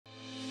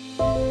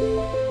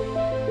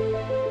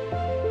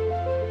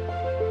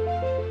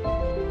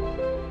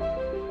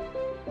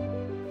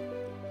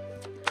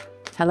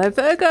Hello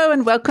Virgo,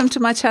 and welcome to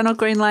my channel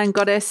GreenLion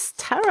Goddess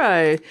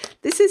Tarot.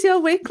 This is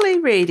your weekly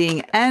reading,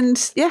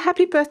 and yeah,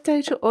 happy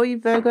birthday to all you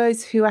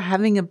Virgos who are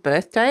having a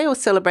birthday or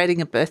celebrating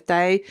a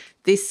birthday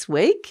this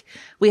week.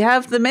 We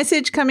have the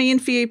message coming in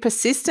for you,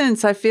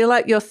 persistence. I feel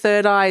like your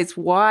third eye is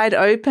wide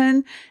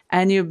open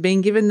and you've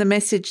been given the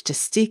message to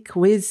stick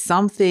with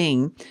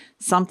something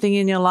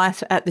in your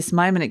life at this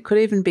moment. It could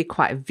even be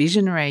quite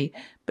visionary,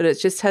 but it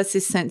just has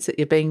this sense that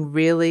you're being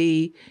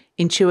really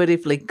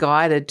intuitively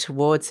guided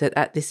towards it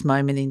at this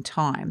moment in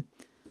time.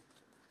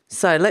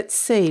 So let's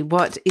see,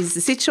 what is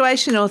the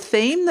situation or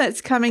theme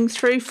that's coming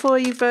through for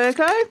you,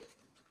 Virgo?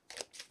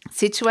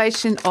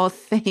 Situation or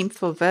theme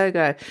for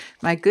Virgo.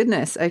 My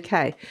goodness.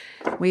 Okay.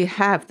 We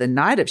have the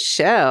Knight of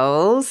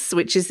Shells,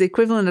 which is the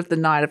equivalent of the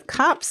Knight of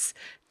Cups.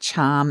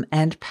 Charm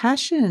and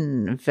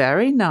passion.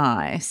 Very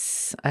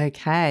nice.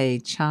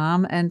 Okay.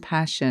 Charm and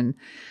passion.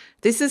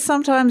 This is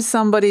sometimes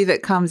somebody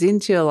that comes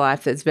into your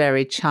life that's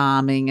very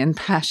charming and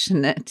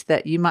passionate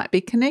that you might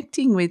be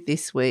connecting with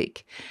this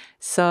week.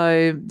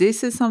 So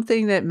this is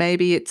something that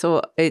maybe it's,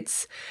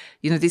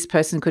 this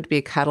person could be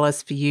a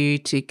catalyst for you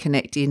to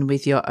connect in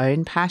with your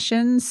own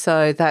passions.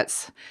 So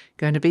that's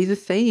going to be the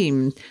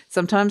theme.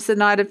 Sometimes the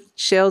Knight of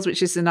Shells,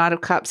 which is the Knight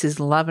of Cups, is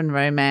love and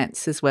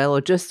romance as well,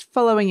 or just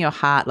following your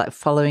heart, like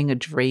following a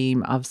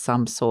dream of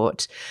some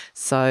sort.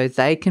 So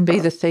they can be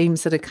the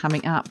themes that are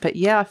coming up. But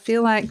yeah, I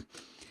feel like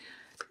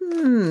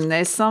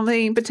there's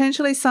something,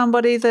 potentially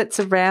somebody that's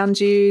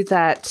around you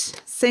that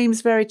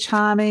seems very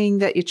charming,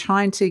 that you're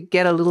trying to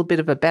get a little bit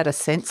of a better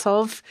sense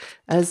of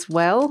as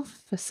well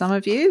for some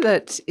of you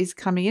that is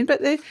coming in.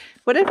 But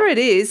whatever it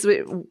is,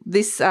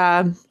 this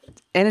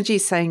energy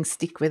is saying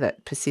stick with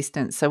it,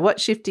 persistence. So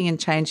what's shifting and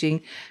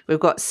changing? We've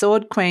got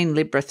Sword Queen,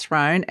 Libra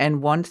Throne,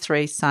 and Wand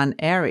 3, Sun,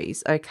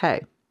 Aries.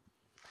 Okay.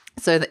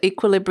 So the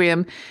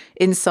equilibrium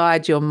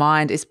inside your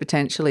mind is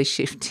potentially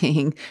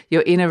shifting.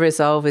 Your inner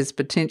resolve is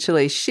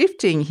potentially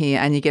shifting here,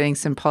 and you're getting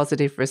some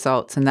positive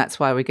results. And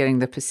that's why we're getting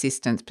the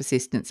persistence.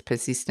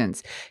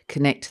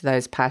 Connect to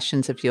those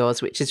passions of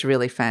yours, which is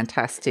really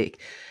fantastic.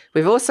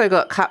 We've also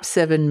got Cup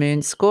 7,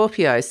 Moon,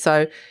 Scorpio.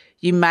 So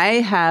you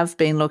may have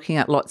been looking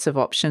at lots of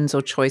options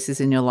or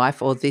choices in your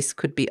life, or this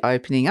could be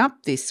opening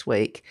up this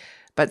week.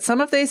 But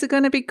some of these are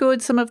going to be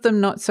good, some of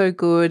them not so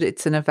good.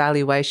 It's an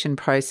evaluation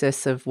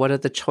process of what are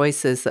the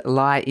choices that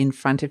lie in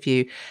front of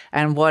you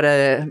and what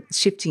are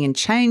shifting and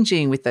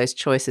changing with those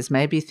choices.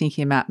 Maybe you're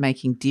thinking about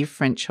making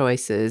different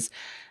choices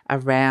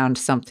around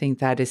something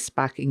that is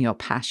sparking your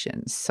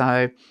passions.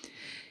 So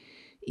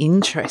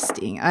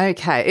interesting.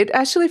 Okay. It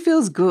actually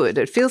feels good.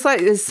 It feels like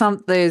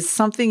there's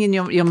something in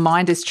your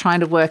mind is trying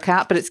to work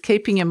out, but it's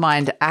keeping your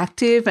mind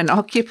active and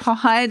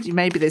occupied.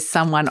 Maybe there's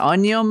someone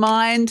on your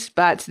mind,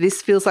 but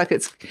this feels like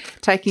it's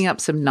taking up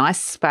some nice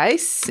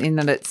space in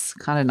that it's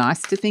kind of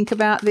nice to think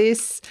about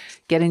this,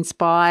 get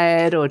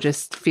inspired, or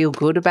just feel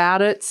good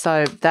about it.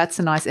 So that's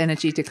a nice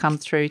energy to come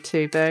through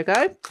to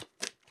Virgo.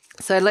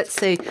 So let's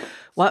see,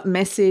 what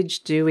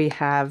message do we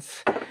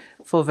have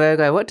for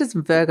Virgo? What does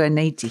Virgo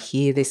need to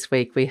hear this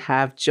week? We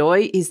have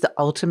joy is the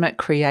ultimate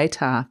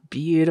creator.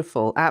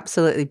 Beautiful,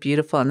 absolutely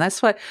beautiful. And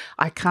that's why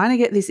I kind of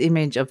get this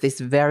image of this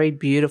very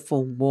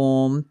beautiful,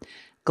 warm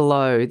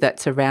glow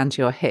that's around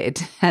your head.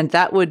 And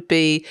that would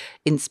be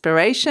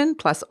inspiration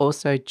plus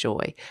also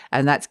joy.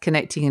 And that's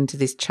connecting into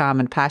this charm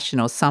and passion,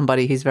 or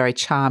somebody who's very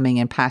charming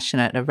and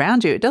passionate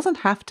around you. It doesn't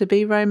have to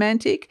be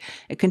romantic.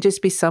 It can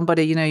just be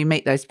somebody, you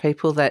meet those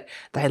people that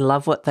they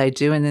love what they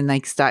do and then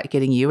they start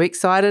getting you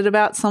excited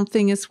about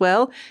something as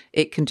well.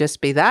 It can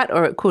just be that,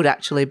 or it could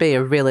actually be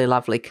a really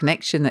lovely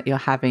connection that you're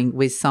having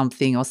with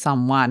something or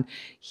someone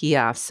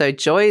here. So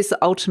joy is the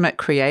ultimate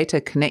creator.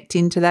 Connect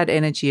into that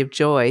energy of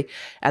joy,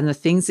 and the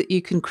things that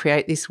you can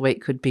create this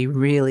week could be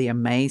really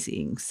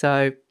amazing.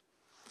 So,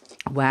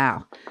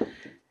 wow.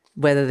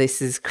 Whether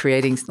this is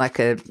creating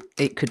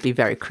it could be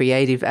very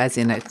creative, as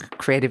in a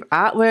creative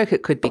artwork.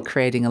 It could be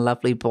creating a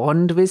lovely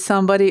bond with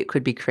somebody. It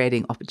could be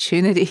creating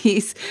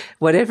opportunities,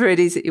 whatever it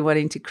is that you're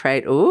wanting to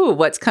create. Ooh,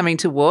 what's coming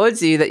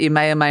towards you that you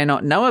may or may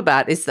not know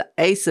about is the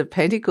Ace of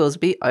Pentacles.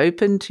 Be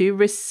open to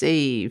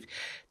receive.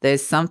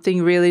 There's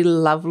something really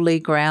lovely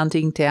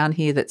grounding down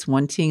here that's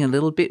wanting a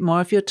little bit more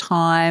of your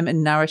time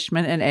and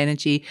nourishment and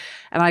energy.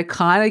 And I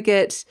kind of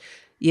get,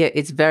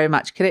 it's very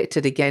much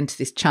connected again to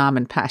this charm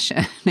and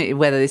passion,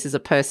 whether this is a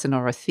person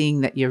or a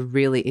thing that you're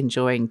really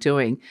enjoying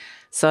doing.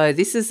 So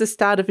this is the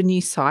start of a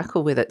new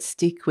cycle with it.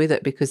 Stick with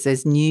it, because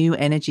there's new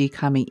energy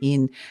coming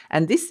in.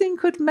 And this thing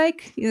could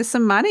make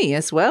some money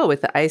as well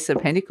with the Ace of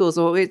Pentacles,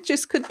 or it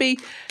just could be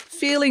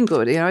feeling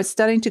good. It's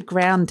starting to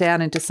ground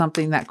down into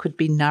something that could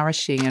be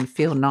nourishing and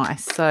feel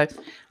nice. So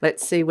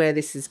let's see where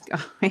this is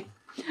going.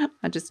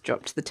 I just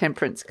dropped the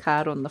Temperance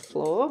card on the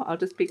floor. I'll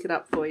just pick it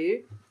up for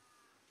you.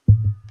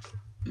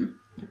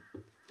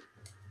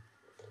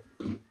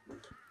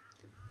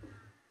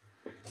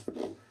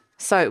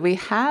 So we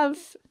have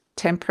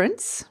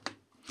Temperance,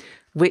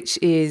 which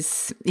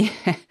is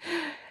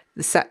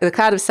The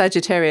card of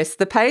Sagittarius,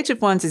 the Page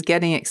of Wands is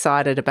getting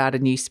excited about a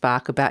new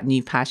spark, about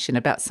new passion,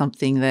 about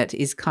something that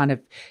is kind of,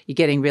 you're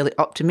getting really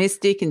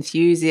optimistic,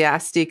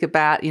 enthusiastic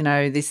about,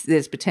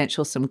 there's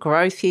potential some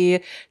growth here.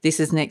 This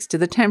is next to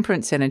the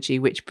Temperance energy,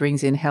 which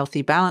brings in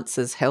healthy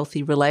balances,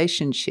 healthy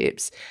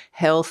relationships,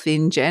 health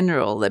in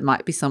general. That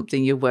might be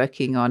something you're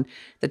working on.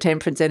 The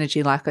Temperance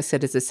energy, like I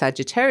said, is a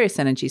Sagittarius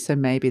energy. So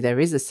maybe there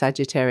is a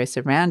Sagittarius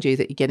around you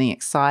that you're getting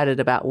excited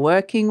about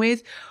working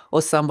with,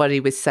 or somebody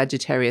with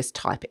Sagittarius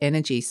type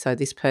energy. So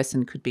this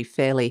person could be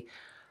fairly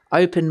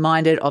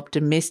open-minded,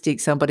 optimistic,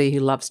 somebody who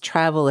loves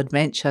travel,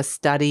 adventure,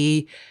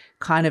 study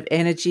kind of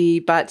energy.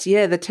 But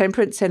yeah, the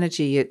Temperance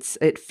energy,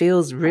 it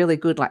feels really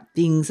good, like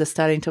things are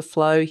starting to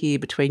flow here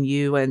between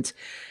you and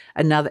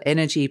another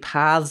energy.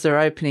 Paths are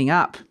opening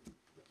up.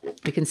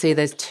 You can see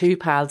there's two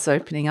paths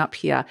opening up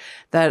here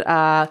that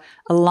are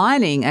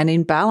aligning and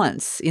in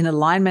balance, in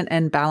alignment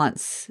and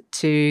balance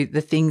to the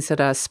things that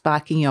are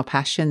sparking your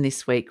passion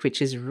this week, which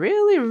is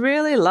really,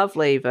 really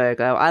lovely,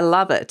 Virgo. I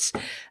love it.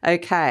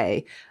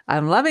 Okay.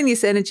 I'm loving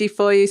this energy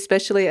for you,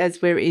 especially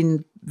as we're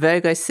in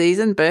Virgo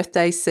season,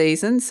 birthday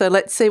season. So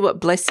let's see what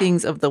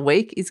blessings of the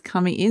week is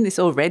coming in. This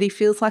already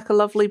feels like a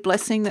lovely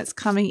blessing that's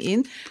coming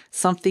in,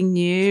 something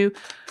new.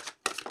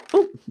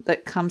 Oh,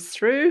 that comes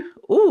through.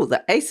 Oh,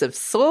 the Ace of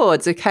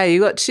Swords. Okay, you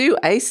got two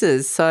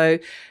aces. So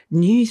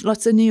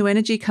lots of new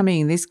energy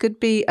coming in. This could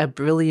be a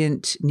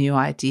brilliant new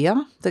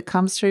idea that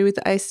comes through with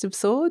the Ace of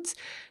Swords.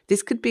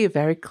 This could be a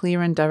very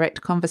clear and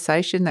direct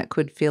conversation that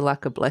could feel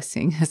like a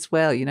blessing as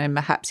well.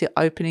 Perhaps you're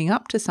opening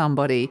up to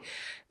somebody.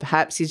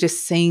 Perhaps you're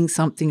just seeing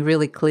something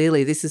really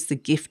clearly. This is the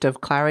gift of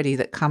clarity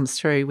that comes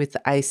through with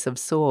the Ace of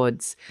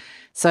Swords.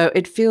 So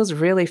it feels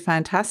really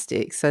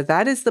fantastic. So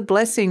that is the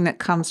blessing that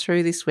comes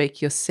through this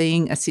week. You're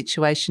seeing a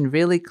situation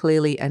really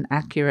clearly and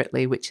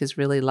accurately, which is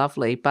really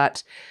lovely.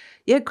 But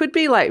yeah, it could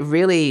be like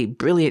really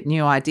brilliant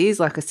new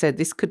ideas. Like I said,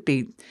 this could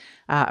be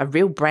a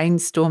real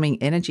brainstorming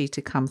energy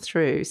to come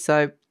through.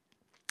 So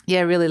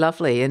yeah, really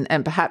lovely.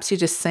 And perhaps you're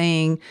just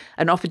seeing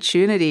an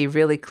opportunity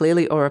really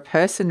clearly, or a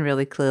person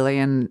really clearly,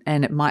 and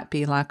it might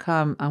be like,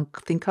 I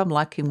think I'm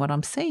liking what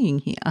I'm seeing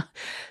here.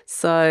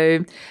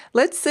 So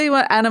let's see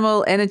what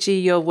animal energy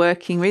you're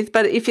working with.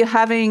 But if you're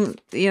having,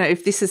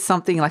 if this is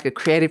something like a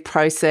creative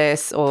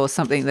process or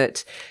something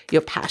that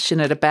you're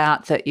passionate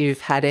about, that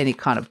you've had any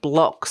kind of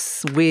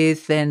blocks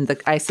with, then the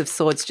Ace of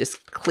Swords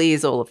just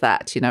clears all of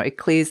that. It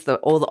clears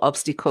all the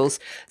obstacles.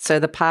 So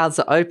the paths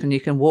are open. You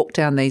can walk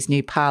down these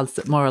new paths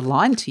that more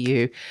aligned to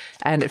you,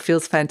 and it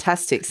feels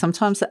fantastic.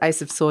 Sometimes the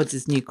Ace of Swords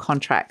is new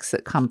contracts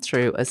that come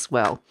through as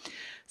well.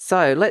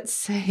 So let's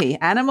see,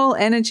 animal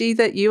energy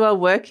that you are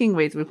working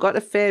with. We've got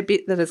a fair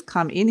bit that has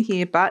come in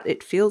here, but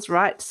it feels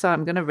right. So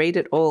I'm going to read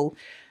it all,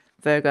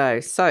 Virgo.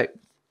 So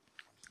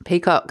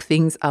Peacock,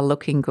 things are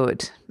looking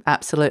good.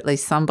 Absolutely.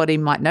 Somebody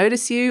might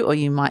notice you, or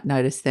you might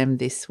notice them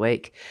this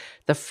week.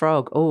 The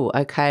Frog. Oh,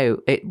 okay.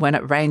 When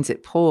it rains,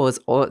 it pours.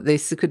 Or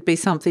this could be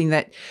something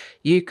that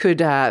you could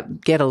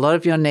get a lot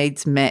of your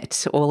needs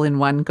met all in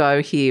one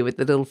go here with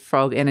the little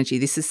frog energy.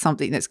 This is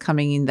something that's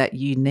coming in that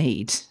you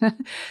need.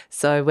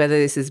 So whether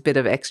this is a bit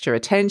of extra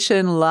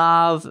attention,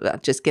 love,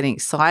 just getting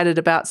excited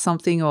about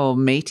something, or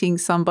meeting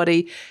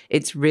somebody,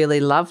 it's really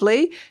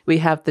lovely. We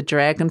have the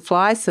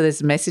dragonfly. So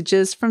there's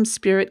messages from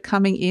spirit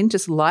coming in,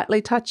 just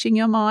lightly touching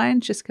your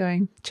mind, just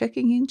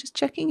checking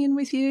in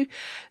with you.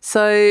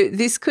 So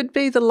this could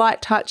be the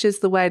light touch is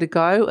the way to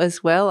go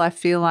as well. I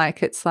feel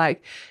like it's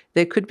like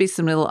there could be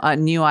some little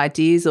new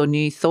ideas or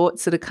new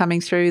thoughts that are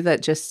coming through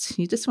that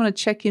you just want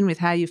to check in with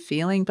how you're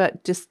feeling,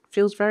 but just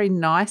feels very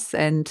nice,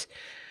 and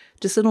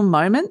just little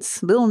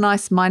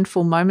nice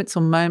mindful moments,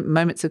 or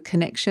moments of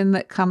connection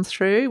that come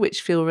through,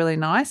 which feel really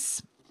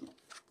nice.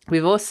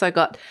 We've also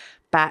got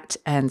bat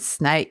and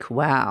snake.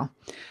 Wow.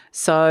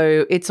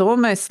 So it's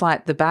almost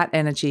like the bat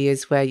energy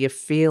is where you're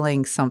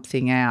feeling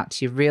something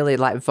out. You really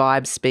like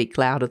vibes speak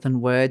louder than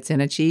words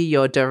energy.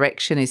 Your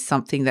direction is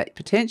something that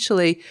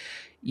potentially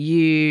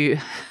you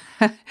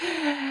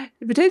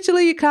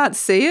can't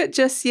see it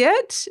just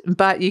yet,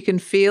 but you can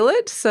feel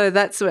it. So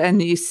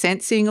and you're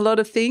sensing a lot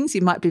of things.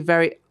 You might be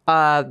very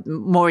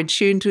more in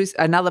tune to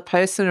another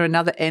person or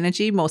another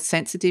energy, more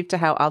sensitive to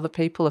how other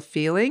people are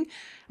feeling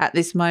at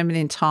this moment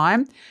in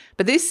time.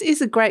 But this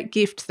is a great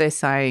gift, they're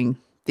saying,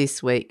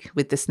 this week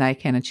with the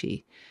snake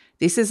energy.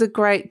 This is a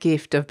great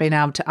gift of being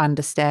able to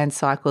understand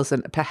cycles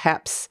and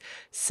perhaps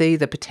see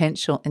the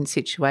potential in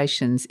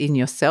situations in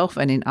yourself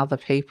and in other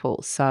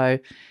people. So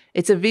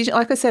it's a vision,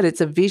 like I said,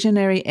 it's a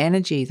visionary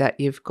energy that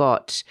you've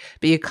got,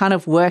 but you're kind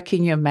of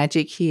working your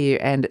magic here,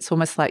 and it's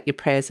almost like your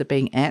prayers are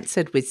being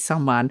answered with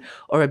someone,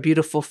 or a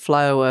beautiful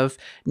flow of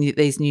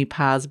these new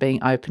paths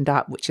being opened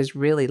up, which is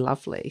really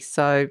lovely.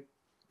 So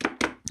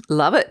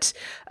love it.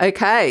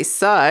 Okay,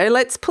 so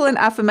let's pull an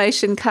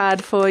affirmation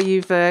card for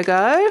you,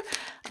 Virgo.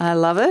 I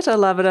love it. I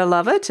love it. I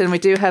love it. And we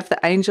do have the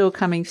angel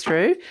coming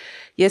through.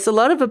 Yes, a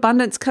lot of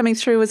abundance coming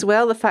through as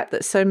well. The fact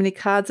that so many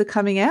cards are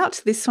coming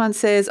out. This one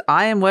says,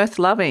 I am worth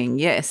loving.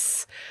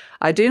 Yes,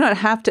 I do not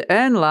have to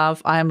earn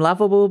love. I am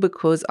lovable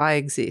because I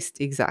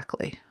exist.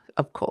 Exactly.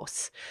 Of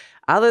course.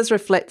 Others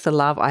reflect the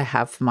love I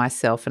have for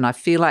myself. And I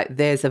feel like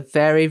there's a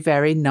very,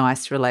 very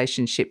nice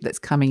relationship that's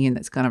coming in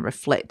that's going to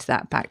reflect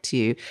that back to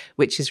you,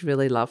 which is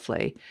really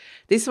lovely.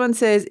 This one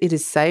says, it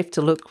is safe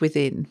to look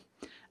within.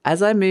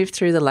 As I move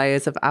through the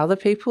layers of other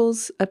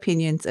people's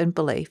opinions and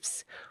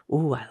beliefs,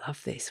 ooh, I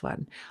love this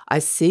one. I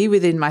see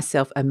within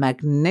myself a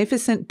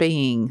magnificent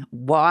being,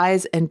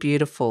 wise and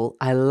beautiful.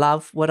 I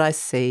love what I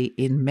see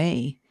in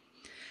me.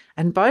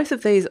 And both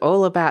of these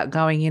all about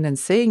going in and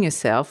seeing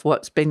yourself,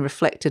 what's been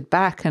reflected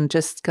back, and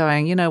just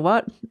going, you know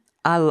what,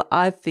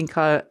 I think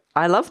I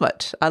love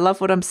it. I love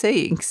what I'm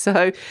seeing.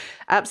 So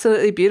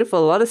absolutely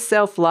beautiful. A lot of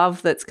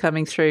self-love that's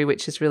coming through,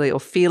 which is really, or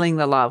feeling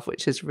the love,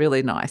 which is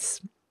really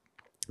nice.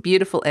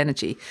 Beautiful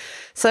energy.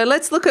 So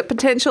let's look at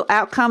potential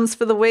outcomes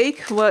for the week.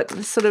 What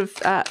sort of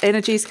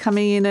energies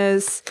coming in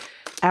as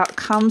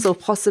outcomes or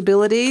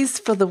possibilities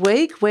for the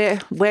week?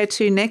 Where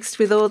to next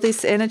with all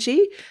this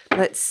energy?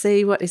 Let's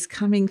see what is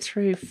coming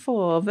through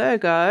for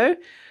Virgo.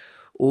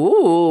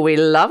 Ooh, we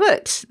love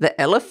it. The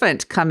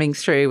elephant coming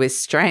through with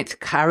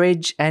strength,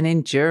 courage, and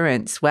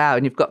endurance. Wow.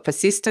 And you've got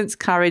persistence,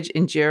 courage,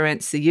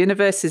 endurance. The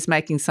universe is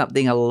making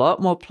something a lot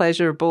more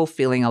pleasurable,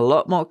 feeling a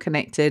lot more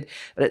connected,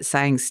 but it's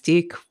saying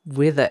stick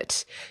with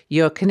it.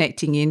 You're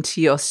connecting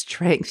into your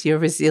strength, your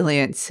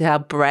resilience, how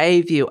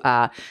brave you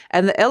are.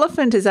 And the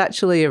elephant is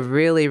actually a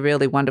really,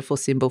 really wonderful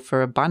symbol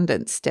for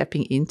abundance,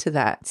 stepping into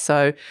that.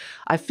 So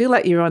I feel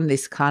like you're on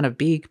this kind of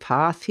big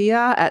path here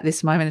at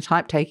this moment in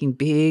time, taking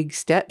big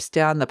steps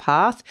down the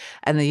path,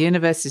 and the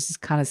universe is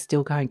just kind of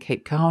still going,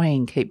 keep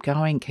going, keep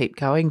going, keep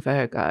going,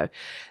 Virgo.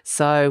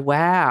 So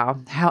wow,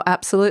 how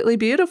absolutely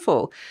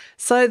beautiful.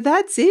 So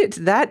that's it.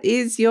 That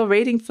is your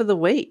reading for the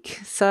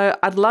week. So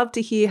I'd love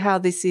to hear how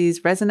this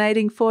is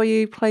resonating for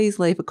you. Please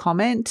leave a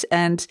comment,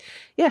 and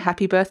yeah,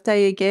 happy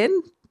birthday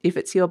again if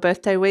it's your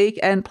birthday week,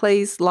 and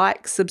please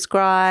like,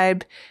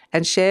 subscribe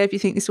and share if you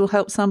think this will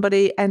help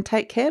somebody, and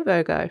take care,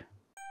 Virgo.